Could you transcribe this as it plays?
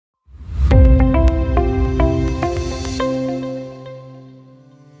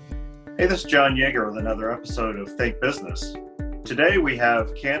Hey, this is John Yeager with another episode of Think Business. Today we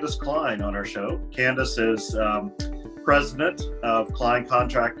have Candace Klein on our show. Candace is president of Klein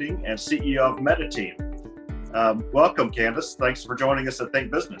Contracting and CEO of Bennett. Welcome, Candace. Thanks for joining us at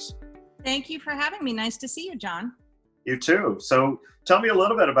Think Business. Thank you for having me. Nice to see you, John. You too. So tell me a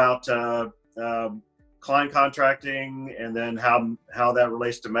little bit about Klein Contracting and then how that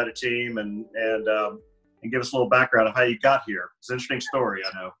relates to Bennett and give us a little background of how you got here. It's an interesting story,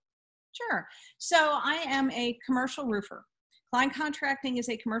 I know. Sure. So I am a commercial roofer. Klein Contracting is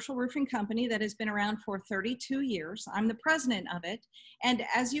a commercial roofing company that has been around for 32 years. I'm the president of it. And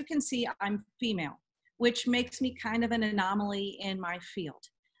as you can see, I'm female, which makes me kind of an anomaly in my field.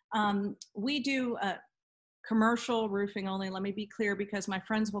 We do commercial roofing only. Let me be clear, because my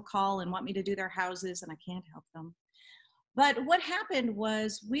friends will call and want me to do their houses and I can't help them. But what happened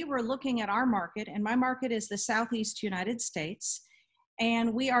was we were looking at our market, and my market is the Southeast United States.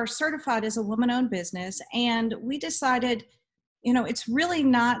 And we are certified as a woman-owned business. And we decided, it's really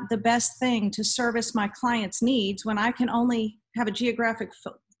not the best thing to service my clients' needs when I can only have a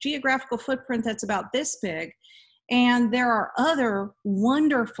geographical footprint that's about this big. And there are other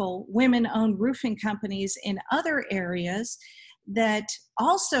wonderful women-owned roofing companies in other areas that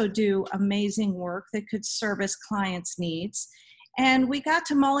also do amazing work that could service clients' needs. And we got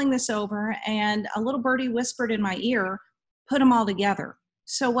to mulling this over, and a little birdie whispered in my ear, put them all together.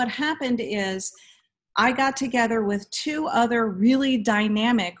 So what happened is I got together with two other really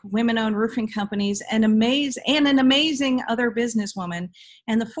dynamic women-owned roofing companies and an amazing other businesswoman.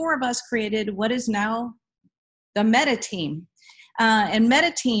 And the four of us created what is now the Bennett team. And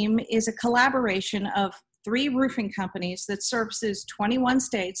Bennett team is a collaboration of 3 roofing companies that services 21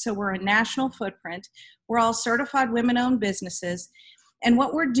 states. So we're a national footprint. We're all certified women-owned businesses. And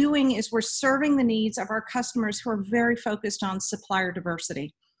what we're doing is we're serving the needs of our customers who are very focused on supplier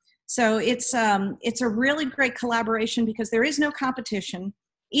diversity. So it's a really great collaboration because there is no competition.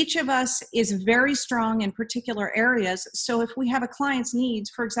 Each of us is very strong in particular areas. So if we have a client's needs,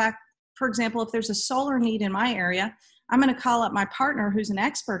 for example, if there's a solar need in my area, I'm going to call up my partner who's an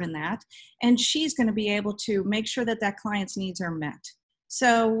expert in that, and she's going to be able to make sure that that client's needs are met.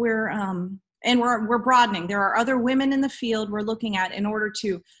 So we're broadening. There are other women in the field we're looking at in order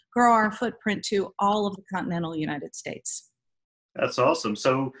to grow our footprint to all of the continental United States. That's awesome.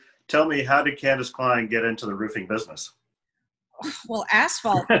 So tell me, how did Candace Klein get into the roofing business? Well,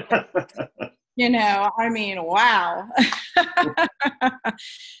 asphalt, wow.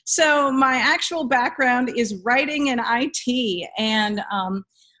 So my actual background is writing in IT, and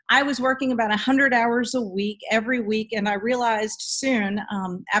I was working about 100 hours a week every week, and I realized soon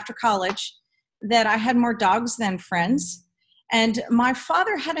after college that I had more dogs than friends. And my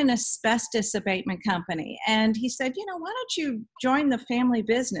father had an asbestos abatement company. And he said, why don't you join the family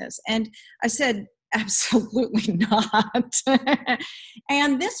business? And I said, absolutely not.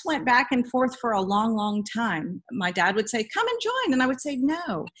 And this went back and forth for a long, long time. My dad would say, come and join. And I would say,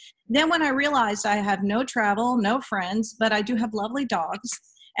 no. Then when I realized I have no travel, no friends, but I do have lovely dogs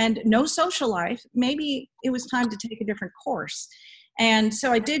and no social life, maybe it was time to take a different course. And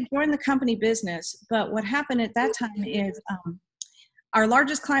so I did join the company business, but what happened at that time is our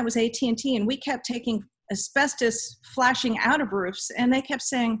largest client was AT&T, and we kept taking asbestos flashing out of roofs, and they kept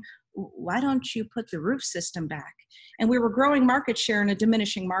saying, why don't you put the roof system back? And we were growing market share in a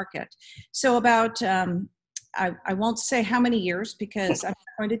diminishing market. So about, I won't say how many years because I'm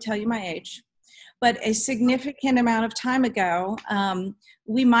not going to tell you my age, but a significant amount of time ago,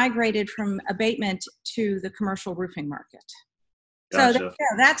 we migrated from abatement to the commercial roofing market. Gotcha. So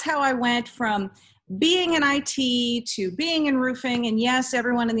that's how I went from being in IT to being in roofing. And yes,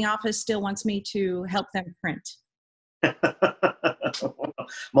 everyone in the office still wants me to help them print.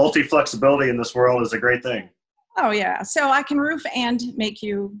 Multi-flexibility in this world is a great thing. Oh yeah. So I can roof and make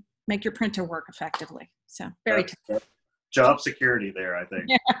your printer work effectively. So very tough. Job security there, I think.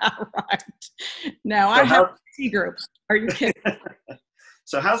 Yeah, right. No, I have a C group. Are you kidding?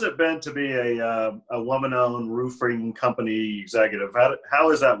 So how's it been to be a woman-owned roofing company executive? How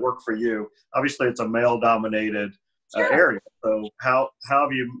has that worked for you? Obviously, it's a male-dominated area. So how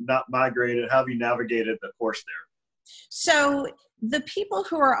have you not migrated? How have you navigated the course there? So the people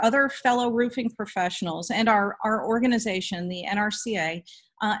who are other fellow roofing professionals and our organization, the NRCA,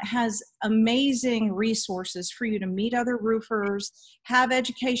 has amazing resources for you to meet other roofers, have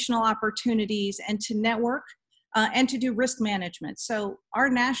educational opportunities, and to network. And to do risk management. So our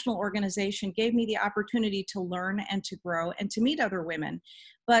national organization gave me the opportunity to learn and to grow and to meet other women.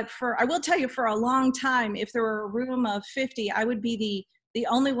 But I will tell you, for a long time, if there were a room of 50, I would be the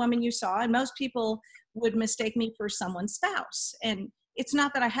only woman you saw, and most people would mistake me for someone's spouse. And it's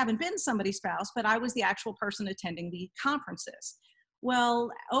not that I haven't been somebody's spouse, but I was the actual person attending the conferences. Well,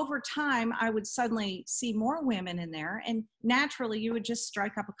 over time, I would suddenly see more women in there, and naturally you would just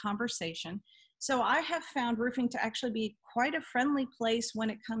strike up a conversation. So I have found roofing to actually be quite a friendly place when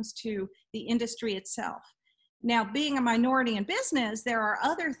it comes to the industry itself. Now, being a minority in business, there are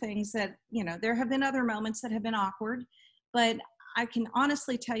other things that, there have been other moments that have been awkward, but I can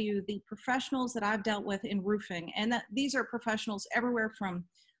honestly tell you the professionals that I've dealt with in roofing, and that these are professionals everywhere from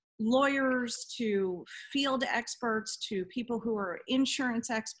lawyers to field experts to people who are insurance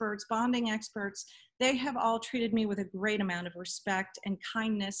experts, bonding experts, they have all treated me with a great amount of respect and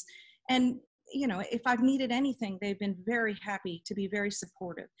kindness. And if I've needed anything, they've been very happy to be very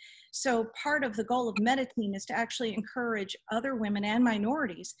supportive. So part of the goal of MetaTeam is to actually encourage other women and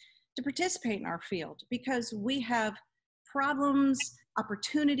minorities to participate in our field, because we have problems,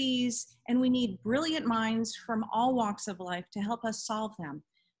 opportunities, and we need brilliant minds from all walks of life to help us solve them.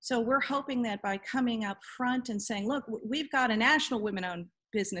 So we're hoping that by coming up front and saying, look, we've got a national women-owned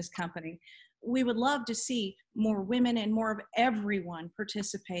business company, we would love to see more women and more of everyone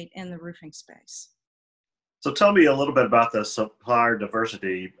participate in the roofing space. So tell me a little bit about the supplier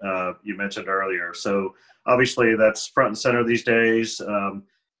diversity you mentioned earlier. So obviously that's front and center these days,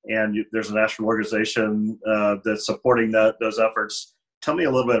 there's a national organization that's supporting those efforts. Tell me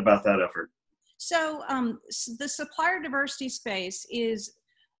a little bit about that effort. So the supplier diversity space is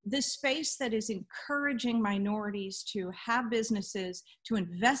the space that is encouraging minorities to have businesses, to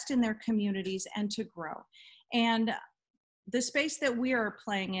invest in their communities, and to grow. And the space that we are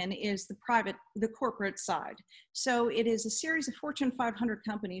playing in is the corporate side. So it is a series of Fortune 500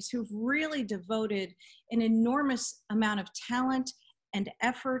 companies who've really devoted an enormous amount of talent and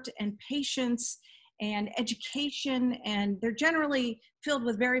effort and patience and education, and they're generally filled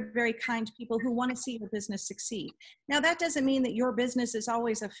with very, very kind people who want to see your business succeed. Now, that doesn't mean that your business is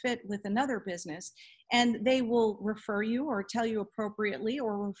always a fit with another business, and they will refer you or tell you appropriately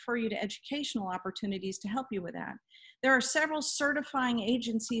or refer you to educational opportunities to help you with that. There are several certifying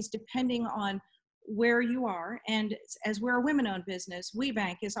agencies depending on where you are, and as we're a women-owned business,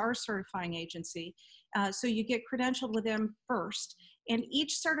 WeBank is our certifying agency, so you get credentialed with them first. And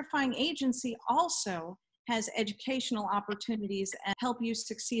each certifying agency also has educational opportunities and help you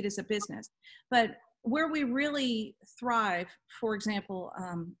succeed as a business. But where we really thrive, for example,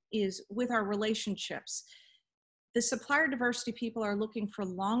 is with our relationships. The supplier diversity people are looking for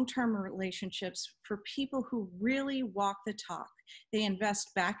long-term relationships for people who really walk the talk. They invest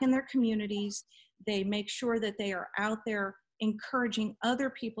back in their communities. They make sure that they are out there encouraging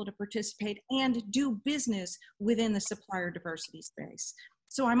other people to participate and do business within the supplier diversity space.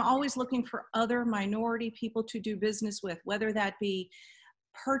 So I'm always looking for other minority people to do business with, whether that be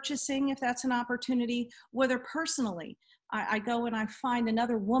purchasing, if that's an opportunity, whether personally, I go and I find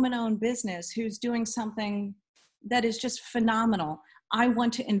another woman-owned business who's doing something that is just phenomenal. I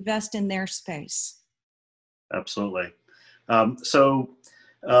want to invest in their space. Absolutely.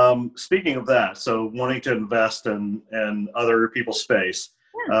 Speaking of that, so wanting to invest in other people's space,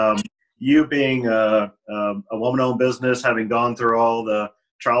 you being a woman-owned business, having gone through all the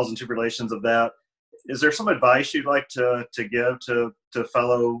trials and tribulations of that, is there some advice you'd like to give to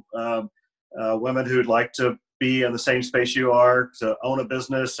fellow women who'd like to be in the same space you are, to own a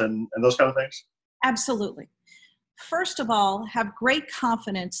business and those kind of things? Absolutely. First of all, have great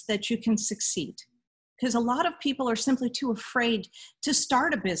confidence that you can succeed, because a lot of people are simply too afraid to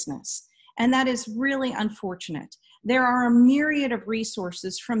start a business, and that is really unfortunate. There are a myriad of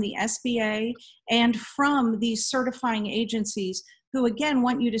resources from the SBA and from these certifying agencies who, again,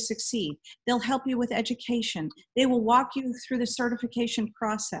 want you to succeed. They'll help you with education. They will walk you through the certification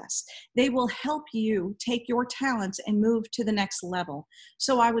process. They will help you take your talents and move to the next level.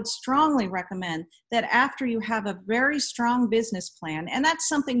 So I would strongly recommend that after you have a very strong business plan, and that's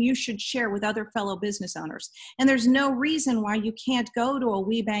something you should share with other fellow business owners, and there's no reason why you can't go to a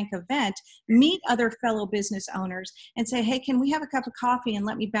WeBank event, meet other fellow business owners, and say, hey, can we have a cup of coffee and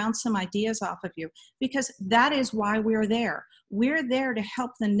let me bounce some ideas off of you? Because that is why we're there. We're there to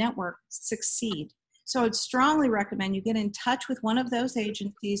help the network succeed. So I'd strongly recommend you get in touch with one of those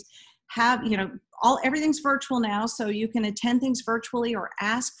agencies. Everything's virtual now, so you can attend things virtually or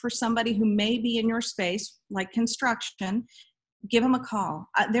ask for somebody who may be in your space, like construction. Give them a call.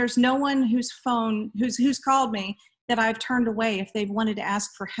 There's no one who's called me that I've turned away if they've wanted to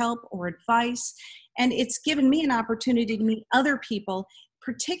ask for help or advice. And it's given me an opportunity to meet other people,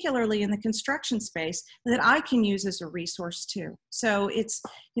 particularly in the construction space, that I can use as a resource too. So it's,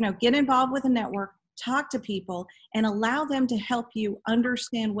 get involved with a network, talk to people, and allow them to help you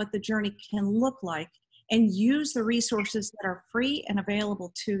understand what the journey can look like and use the resources that are free and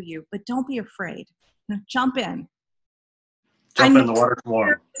available to you. But don't be afraid. Jump in. Jump in, the water's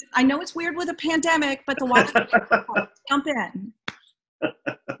warm. I know it's weird with a pandemic, but the water, jump in.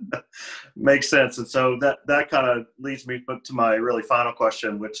 Makes sense. And so that kind of leads me to my really final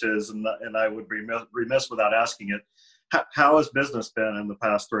question, which is, and I would be remiss without asking it, how has business been in the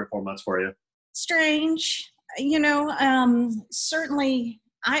past 3 or 4 months for you? Strange. Certainly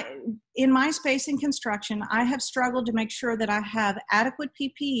in my space in construction, I have struggled to make sure that I have adequate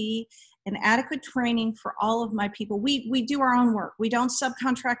PPE and adequate training for all of my people. We do our own work. We don't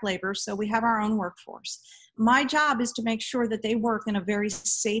subcontract labor, so we have our own workforce. My job is to make sure that they work in a very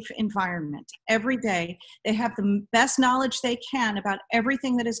safe environment. Every day, they have the best knowledge they can about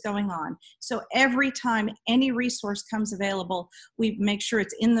everything that is going on. So every time any resource comes available, we make sure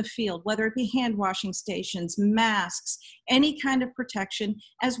it's in the field, whether it be hand washing stations, masks, any kind of protection,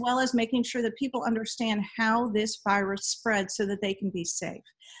 as well as making sure that people understand how this virus spreads so that they can be safe.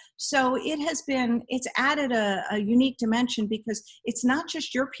 So it's added a unique dimension because it's not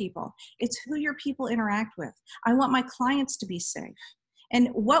just your people, it's who your people interact with. I want my clients to be safe. And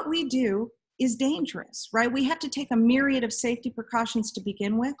what we do is dangerous, right? We have to take a myriad of safety precautions to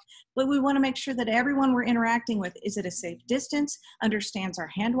begin with, but we want to make sure that everyone we're interacting with is at a safe distance, understands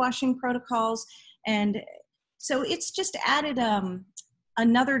our hand washing protocols. And so it's just added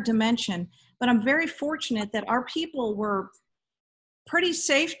another dimension. But I'm very fortunate that our people were pretty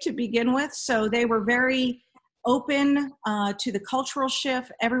safe to begin with. So they were very open to the cultural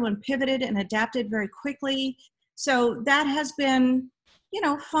shift. Everyone pivoted and adapted very quickly. So that has been,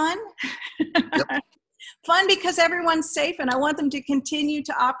 fun. Yep. Fun because everyone's safe and I want them to continue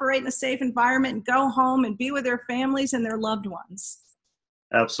to operate in a safe environment and go home and be with their families and their loved ones.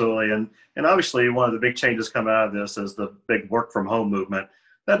 Absolutely. And obviously one of the big changes coming out of this is the big work from home movement.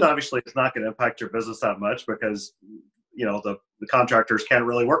 That obviously is not going to impact your business that much because the contractors can't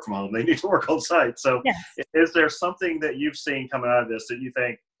really work from home. They need to work on site. So yes. Is there something that you've seen coming out of this that you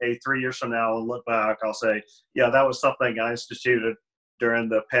think, hey, 3 years from now, I'll look back, I'll say, yeah, that was something I instituted during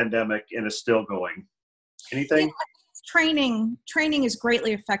the pandemic and is still going? Anything? Training is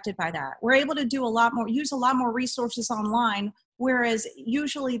greatly affected by that. We're able to do use a lot more resources online, whereas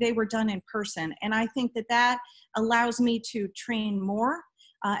usually they were done in person. And I think that allows me to train more,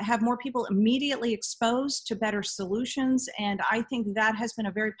 have more people immediately exposed to better solutions. And I think that has been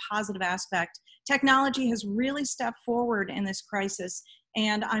a very positive aspect. Technology has really stepped forward in this crisis.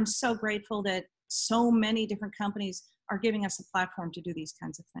 And I'm so grateful that so many different companies are giving us a platform to do these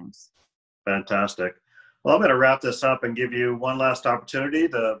kinds of things. Fantastic. Well, I'm going to wrap this up and give you one last opportunity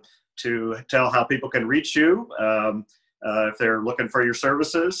to tell how people can reach you if they're looking for your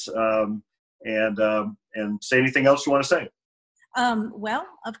services, and say anything else you want to say. Well,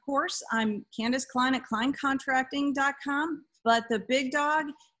 of course, I'm Candace Klein at kleincontracting.com, but the big dog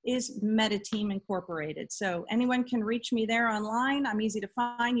is MetaTeam Incorporated. So anyone can reach me there online. I'm easy to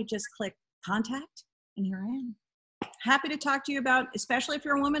find. You just click contact, and here I am. Happy to talk to you about, especially if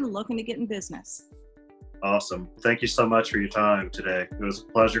you're a woman looking to get in business. Awesome. Thank you so much for your time today. It was a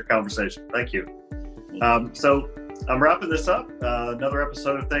pleasure conversation. Thank you. So I'm wrapping this up. Another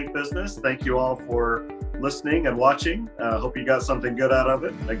episode of Think Business. Thank you all for listening and watching. Hope you got something good out of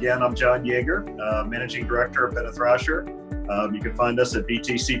it. Again, I'm John Yeager, Managing Director of Bennett Thrasher. You can find us at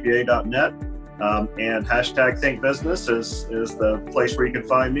btcpa.net. And hashtag Think Business is the place where you can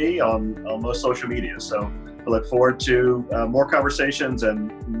find me on most social media. So I look forward to more conversations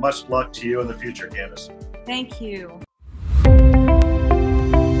and much luck to you in the future, Candace. Thank you.